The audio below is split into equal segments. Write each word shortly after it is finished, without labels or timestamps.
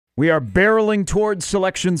We are barreling towards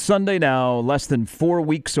Selection Sunday now, less than 4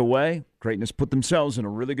 weeks away. Creighton has put themselves in a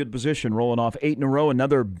really good position, rolling off 8 in a row.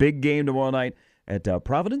 Another big game tomorrow night at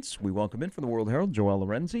Providence. We welcome in from the World Herald, Joel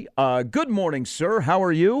Lorenzi. Good morning, sir. How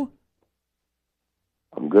are you?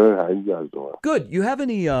 I'm good. How you guys doing? Good. You have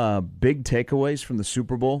any big takeaways from the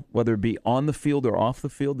Super Bowl, whether it be on the field or off the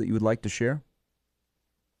field, that you would like to share?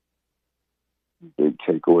 Big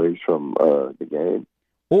takeaways from the game?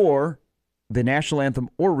 Or the national anthem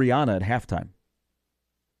or Rihanna at halftime?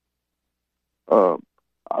 I'll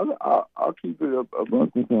keep it a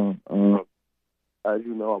buck with him. As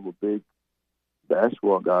you know, I'm a big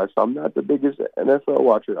basketball guy, so I'm not the biggest NFL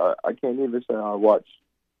watcher. I can't even say I watched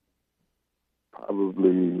I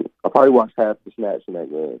probably watched half the snaps in that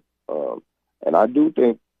game. And I do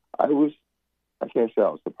think I can't say I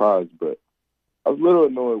was surprised, but I was a little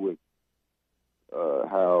annoyed with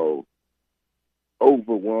how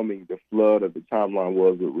overwhelming the flood of the timeline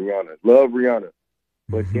was with Rihanna. Love Rihanna.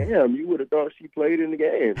 But damn, you would have thought she played in the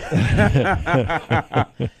game.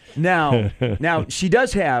 Now she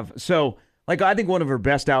does have, so like I think one of her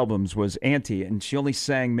best albums was Auntie, and she only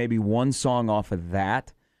sang maybe one song off of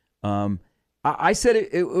that. I said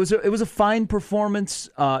it was a fine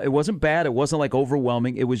performance. It wasn't bad. It wasn't like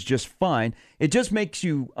overwhelming. It was just fine. It just makes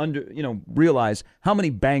you realize how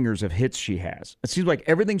many bangers of hits she has. It seems like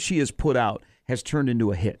everything she has put out has turned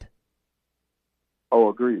into a hit. Oh,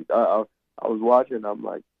 agreed. I was watching. I'm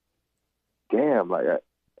like, damn! Like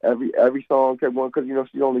every song kept going because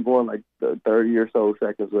she's only going like 30 or so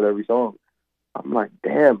seconds with every song. I'm like,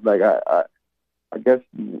 damn! Like I guess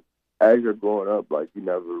as you're growing up, like you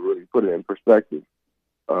never really put it in perspective.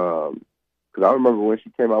 Because I remember when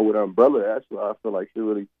she came out with Umbrella, that's when I feel like she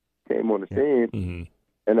really came on the scene. Mm-hmm.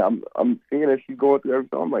 And I'm seeing that she's going through every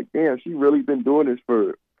song. I'm like, damn, she really been doing this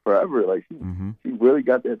for forever. Like she really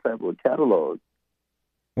got that type of catalog.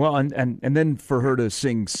 Well, and then for her to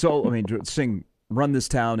sing sing "Run This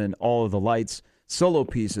Town" and "All of the Lights" solo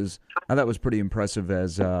pieces, that was pretty impressive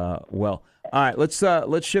as well. All right, let's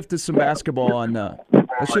shift to some basketball on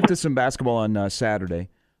Saturday.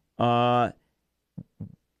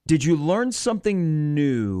 Did you learn something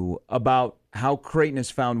new about how Creighton has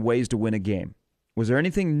found ways to win a game? Was there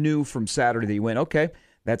anything new from Saturday that you went, okay,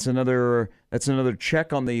 that's another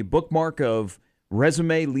check on the bookmark of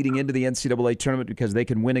resume leading into the NCAA tournament because they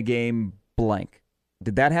can win a game blank?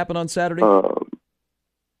 Did that happen on Saturday?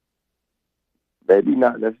 Maybe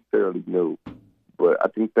not necessarily new, but I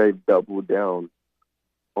think they've doubled down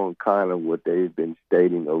on kind of what they've been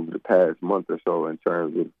stating over the past month or so in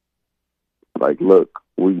terms of, like, look,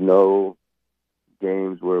 we know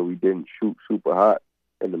games where we didn't shoot super hot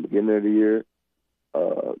in the beginning of the year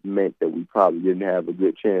meant that we probably didn't have a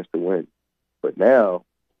good chance to win. But now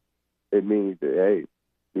it means that, hey,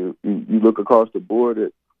 you look across the board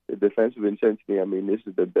at the defensive intensity. I mean, this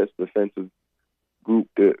is the best defensive group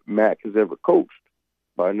that Mac has ever coached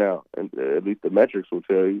by now, and at least the metrics will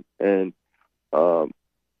tell you. And now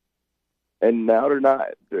they're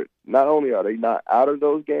not only are they not out of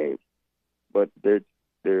those games, but they're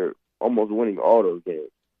almost winning all those games.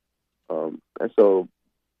 And so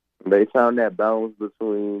they found that balance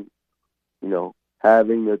between,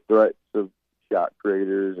 having the threats of shot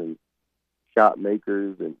creators and shot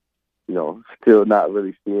makers and, still not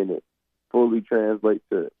really seeing it fully translate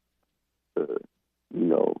to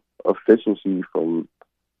efficiency from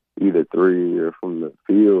either three or from the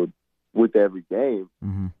field with every game.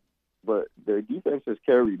 Mm-hmm. But their defense has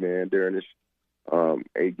carried, man, during this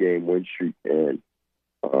 8-game win streak. And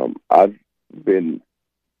I've been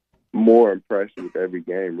more impressed with every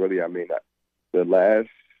game, really. I mean, the last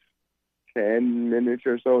 10 minutes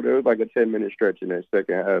or so, there was like a 10-minute stretch in that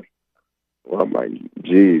second half. Well, I'm like,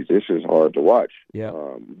 geez, this is hard to watch. Yeah.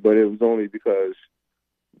 But it was only because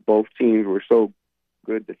both teams were so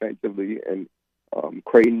good defensively, and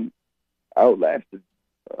Creighton outlasted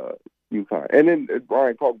UConn. And then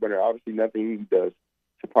Brian Kalkbrenner, obviously nothing he does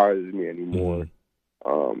surprises me anymore.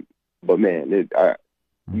 Mm-hmm. But man, you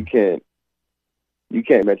can't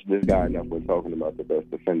mention this guy enough when talking about the best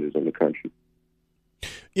defenders in the country.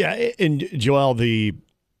 Yeah, and Joel, I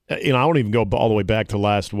won't even go all the way back to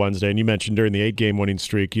last Wednesday, and you mentioned during the 8-game winning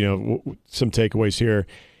streak, some takeaways here.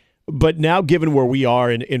 But now, given where we are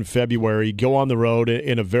in February, go on the road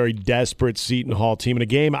in a very desperate Seton Hall team in a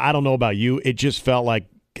game. I don't know about you, it just felt like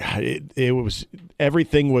God, it was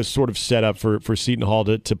everything was sort of set up for Seton Hall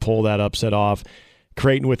to pull that upset off.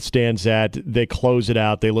 Creighton withstands that. They close it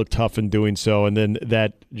out. They look tough in doing so, and then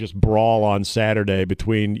that just brawl on Saturday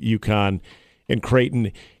between UConn and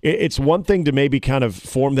Creighton. It's one thing to maybe kind of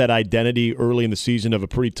form that identity early in the season of a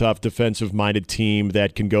pretty tough defensive-minded team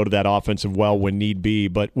that can go to that offensive well when need be.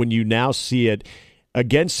 But when you now see it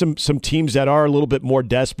against some teams that are a little bit more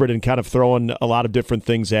desperate and kind of throwing a lot of different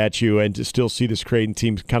things at you, and to still see this Creighton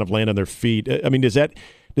team kind of land on their feet, I mean, is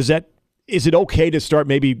it okay to start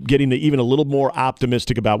maybe getting even a little more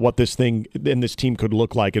optimistic about what this thing and this team could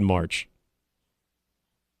look like in March?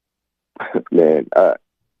 Man, I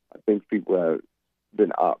think people have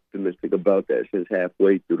been optimistic about that since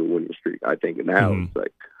halfway through the winning streak. I think now it's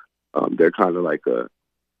like they're kind of like a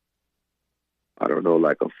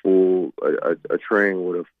train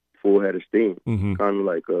with a full head of steam, kind of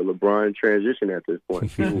like a LeBron transition at this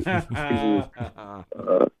point.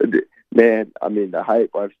 Man, I mean, the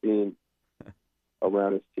hype I've seen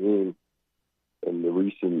around this team in the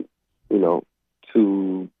recent,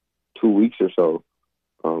 2 weeks or so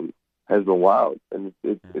has been wild, and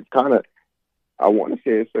it's kind of, I want to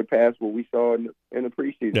say, it surpassed what we saw in the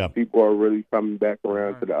preseason. Yeah. People are really coming back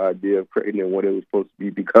around to the idea of Creighton and what it was supposed to be,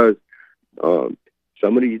 because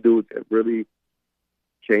some of these dudes have really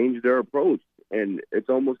changed their approach, and it's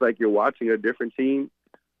almost like you're watching a different team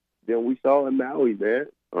than we saw in Maui, man.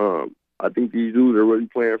 I think these dudes are really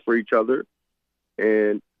playing for each other,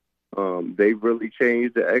 and they've really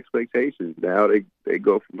changed the expectations. Now they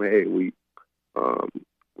go from, hey, we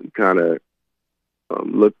kind of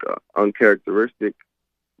looked uncharacteristic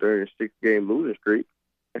during a 6-game losing streak,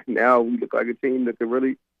 and now we look like a team that could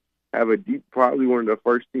really have a deep, probably one of the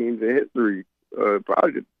first teams in history,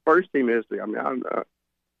 probably the first team in history. I mean,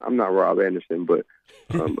 I'm not Rob Anderson, but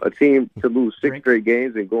a team to lose 6 straight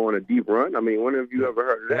games and go on a deep run. I mean, when have you ever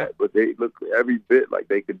heard of that? But they look every bit like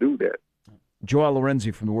they could do that. Joel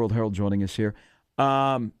Lorenzi from the World Herald joining us here.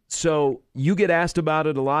 So you get asked about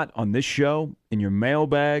it a lot on this show, in your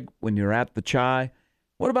mailbag, when you're at the chai.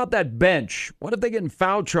 What about that bench? What if they get in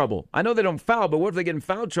foul trouble? I know they don't foul, but what if they get in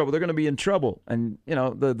foul trouble? They're going to be in trouble. And,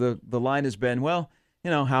 the line has been, well,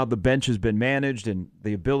 how the bench has been managed and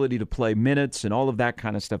the ability to play minutes and all of that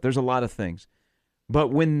kind of stuff. There's a lot of things. But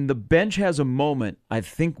when the bench has a moment, I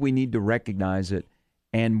think we need to recognize it.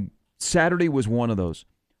 And Saturday was one of those.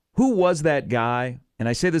 Who was that guy? And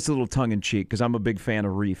I say this a little tongue-in-cheek because I'm a big fan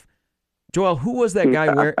of Reef. Joel, who was that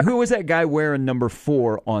guy wearing number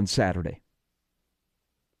 4 on Saturday?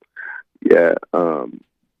 Yeah,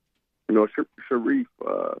 Sharif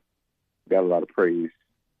got a lot of praise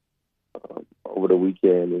over the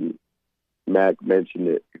weekend, and Mac mentioned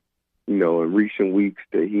it, in recent weeks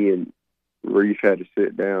that he and Reef had to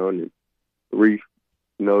sit down, and Reef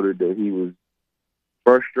noted that he was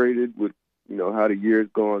frustrated with, how the year's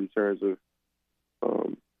gone in terms of,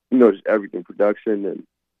 just everything, production and,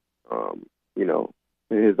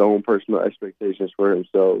 his own personal expectations for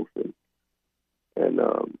himself. And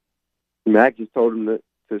Mac just told him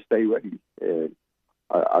to stay ready. And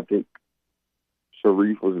I think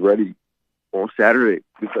Sharif was ready on Saturday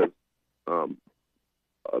because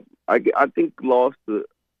I think lost on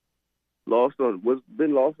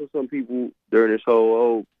some people during this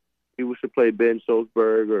whole, people should play Ben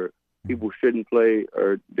Stolzberg, or people shouldn't play,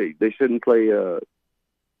 or they shouldn't play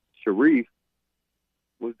Sharif,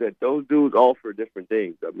 was that those dudes offer different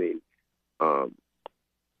things. I mean,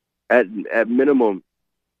 at minimum,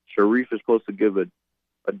 Sharif is supposed to give a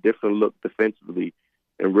different look defensively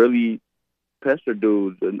and really pester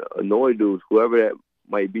dudes and annoy dudes, whoever that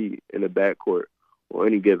might be in the backcourt on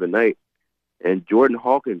any given night. And Jordan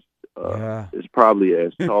Hawkins is probably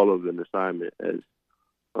as tall of an assignment as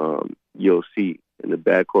you'll see in the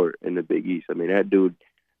backcourt in the Big East. I mean, that dude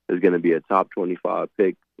is going to be a top 25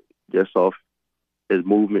 pick just off his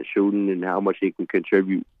movement, shooting, and how much he can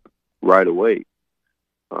contribute right away.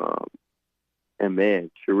 And, man,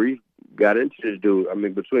 Sharif got into this dude. I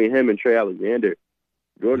mean, between him and Trey Alexander,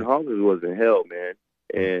 Jordan Hawkins was in hell, man.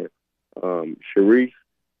 And Sharif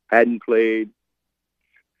hadn't played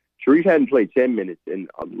 10 minutes in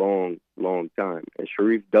a long, long time. And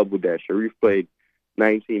Sharif doubled that. Sharif played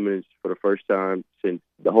 19 minutes for the first time since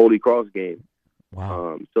the Holy Cross game.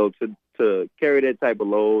 Wow. So to carry that type of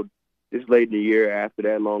load this late in the year after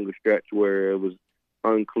that longer stretch where it was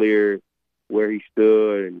unclear where he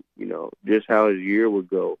stood and, just how his year would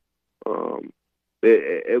go,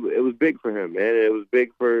 it was big for him, man. It was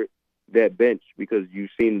big for that bench because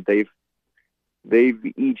you've seen they've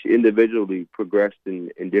each individually progressed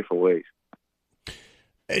in different ways.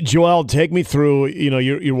 Joel, take me through,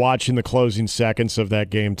 you're watching the closing seconds of that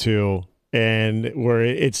game too, and where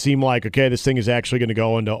it seemed like, okay, this thing is actually going to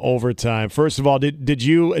go into overtime. First of all, did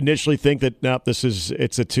you initially think that, no,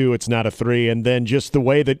 it's a 2, it's not a 3, and then just the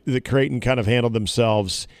way that the Creighton kind of handled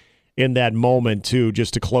themselves in that moment too,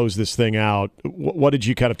 just to close this thing out. What did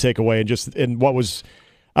you kind of take away, and what was?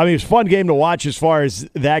 I mean, it was a fun game to watch as far as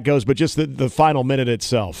that goes, but just the final minute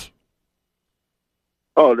itself.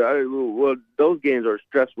 Oh, well, those games are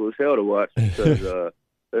stressful as hell to watch because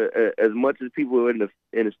as much as people in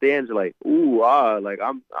the stands are like, ooh, like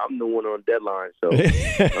I'm the one on deadline. So,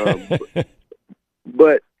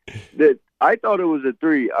 but I thought it was a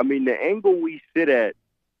 3. I mean, the angle we sit at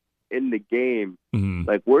in the game,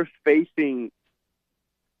 like we're facing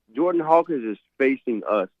Jordan Hawkins is facing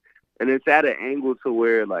us, and it's at an angle to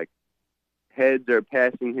where like heads are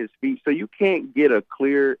passing his feet, so you can't get a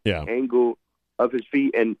clear angle of his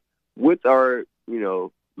feet. And with our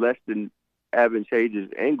less than advantageous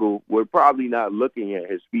angle, we're probably not looking at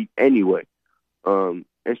his feet anyway. And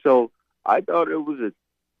so I thought it was a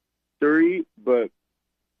 3, but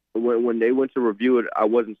when they went to review it, I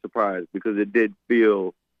wasn't surprised because it did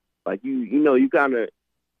feel like you kind of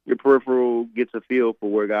your peripheral gets a feel for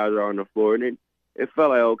where guys are on the floor, and it felt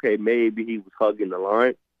like okay, maybe he was hugging the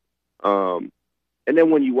line. And then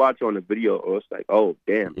when you watch on the video, it's like, oh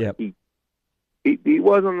damn, he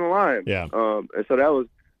was on the line. Yeah. And so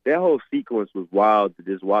that whole sequence was wild to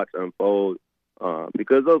just watch unfold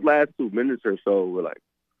because those last 2 minutes or so were like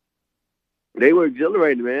they were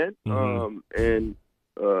exhilarating, man. And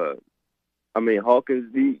I mean,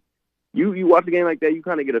 Hawkins, you watch a game like that, you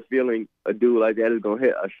kind of get a feeling a dude like that is gonna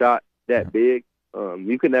hit a shot that big.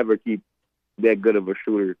 You can never keep that good of a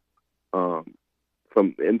shooter from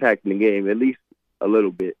impacting the game, at least a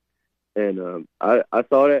little bit. And I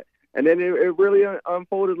saw that, and then it really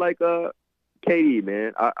unfolded like KD,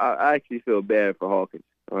 man. I actually feel bad for Hawkins,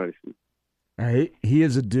 honestly. He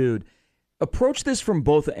is a dude. Approach this from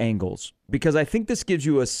both angles because I think this gives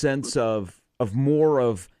you a sense of more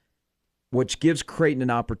of which gives Creighton an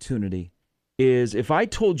opportunity. Is if I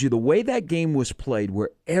told you the way that game was played,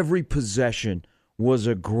 where every possession was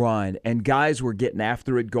a grind and guys were getting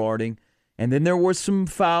after it guarding, and then there were some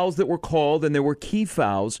fouls that were called, and there were key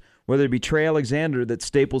fouls, whether it be Trey Alexander that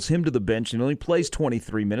staples him to the bench and only plays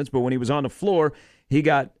 23 minutes, but when he was on the floor, he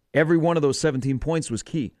got every one of those 17 points was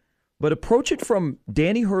key. But approach it from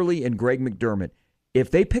Danny Hurley and Greg McDermott. If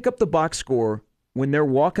they pick up the box score when they're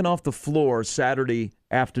walking off the floor Saturday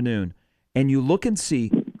afternoon, and you look and see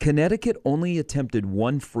Connecticut only attempted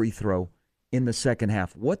 1 free throw in the second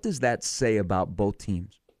half, what does that say about both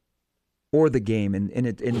teams or the game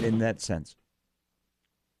in that sense?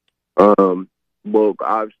 Well,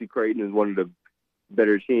 obviously Creighton is one of the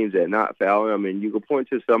better teams at not fouling. I mean, you can point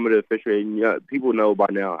to some of the officiating. People know by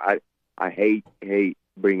now. I hate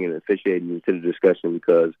bringing officiating into the discussion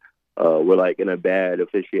because we're like in a bad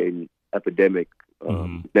officiating epidemic.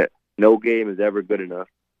 That no game is ever good enough.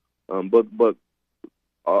 But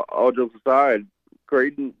all jokes aside,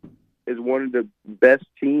 Creighton is one of the best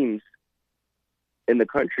teams in the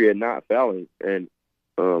country at not fouling, and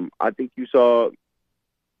I think you saw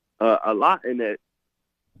a lot in that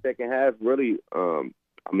second half. Really, I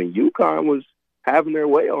mean, UConn was having their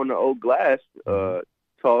way on the old glass,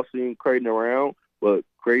 tossing Creighton around, but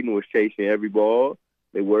Creighton was chasing every ball.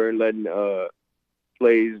 They weren't letting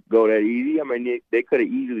plays go that easy. I mean, they could have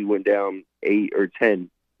easily went down 8 or 10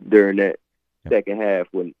 during that second half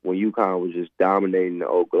when UConn was just dominating the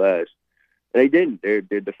old glass. And they didn't. They're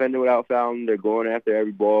defending without fouling. They're going after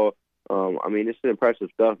every ball. I mean, it's impressive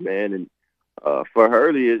stuff, man. And for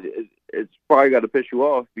Hurley, it's probably got to piss you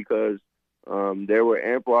off because there were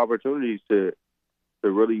ample opportunities to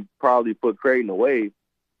really probably put Creighton away,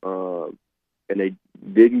 and they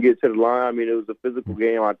didn't get to the line. I mean, it was a physical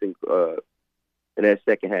game. I think in that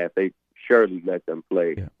second half, they surely let them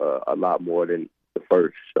play a lot more than the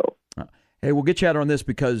first. So. Hey, we'll get you out on this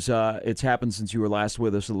because it's happened since you were last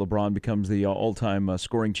with us. LeBron becomes the all-time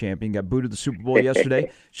scoring champion. Got booed at the Super Bowl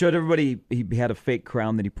yesterday. Showed everybody he had a fake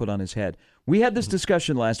crown that he put on his head. We had this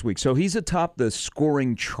discussion last week. So he's atop the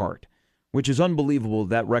scoring chart, which is unbelievable.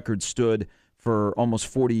 That record stood for almost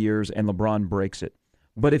 40 years, and LeBron breaks it.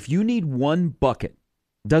 But if you need one bucket,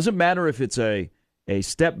 doesn't matter if it's a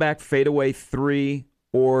step-back fadeaway 3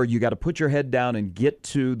 or you got to put your head down and get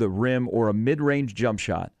to the rim or a mid-range jump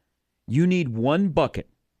shot, you need one bucket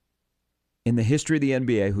in the history of the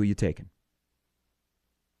NBA. Who you taking?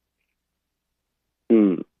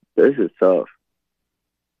 This is tough.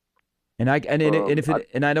 And I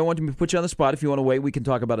don't want to put you on the spot. If you want to wait, we can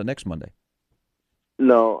talk about it next Monday.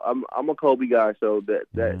 No, I'm a Kobe guy, so that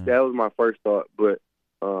was my first thought. But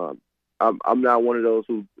I'm not one of those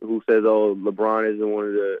who says, "Oh, LeBron isn't one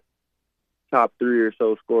of the top 3 or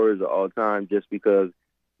so scorers of all time," just because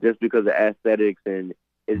of aesthetics and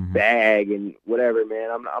his bag and whatever, man.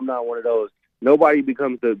 I'm not one of those. Nobody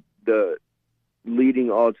becomes the leading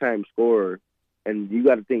all-time scorer, and you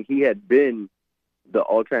got to think he had been the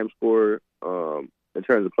all-time scorer in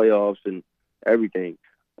terms of playoffs and everything.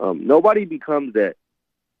 Nobody becomes that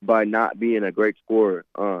by not being a great scorer.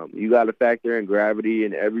 You got to factor in gravity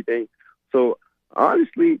and everything. So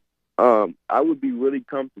honestly, I would be really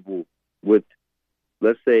comfortable with,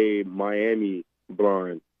 let's say, Miami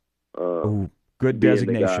LeBron. Good being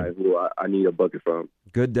designation. The guy who I need a bucket from.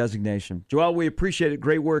 Good designation. Joel, we appreciate it.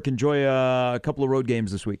 Great work. Enjoy a couple of road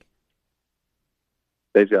games this week.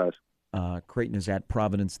 Thanks, guys. Creighton is at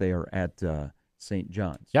Providence. They are at St.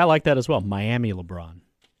 John's. Yeah, I like that as well. Miami LeBron.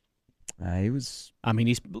 He's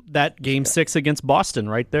that game 6 against Boston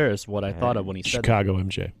right there is what I thought of when he said Chicago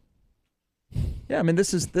MJ. Yeah, I mean,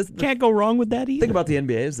 this can't go wrong with that either. Think about the NBA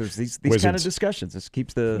is there's these kind of discussions. This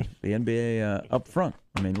keeps the NBA up front.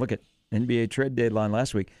 I mean, look at NBA trade deadline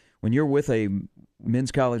last week. When you're with a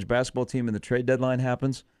men's college basketball team and the trade deadline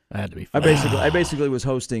happens, that had to be fun. I basically was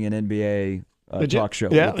hosting an NBA talk show.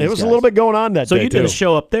 Yeah, it was a little bit going on that day. So you did a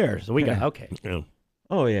show up there. So we got okay. Yeah.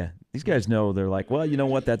 Oh yeah, these guys know. They're like, well, you know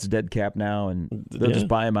what? That's dead cap now, and they'll just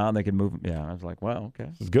buy him out and they can move him. Yeah, I was like, wow, okay,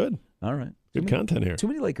 it's good. All right, Good content here. Too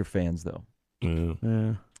many Laker fans though.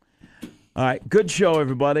 Yeah. All right, good show,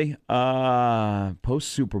 everybody. Post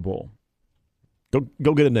Super Bowl.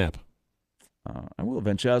 Go get a nap. I will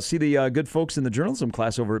eventually. I'll see the good folks in the journalism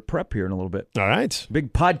class over at Prep here in a little bit. All right.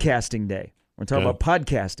 Big podcasting day. We're talking about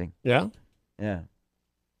podcasting. Yeah? Yeah.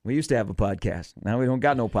 We used to have a podcast. Now we don't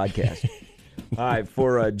got no podcast. All right,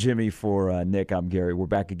 for Jimmy, for Nick, I'm Gary. We're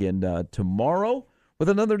back again tomorrow with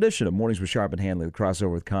another edition of Mornings with Sharp and Hanley. The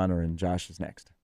crossover with Connor and Josh is next.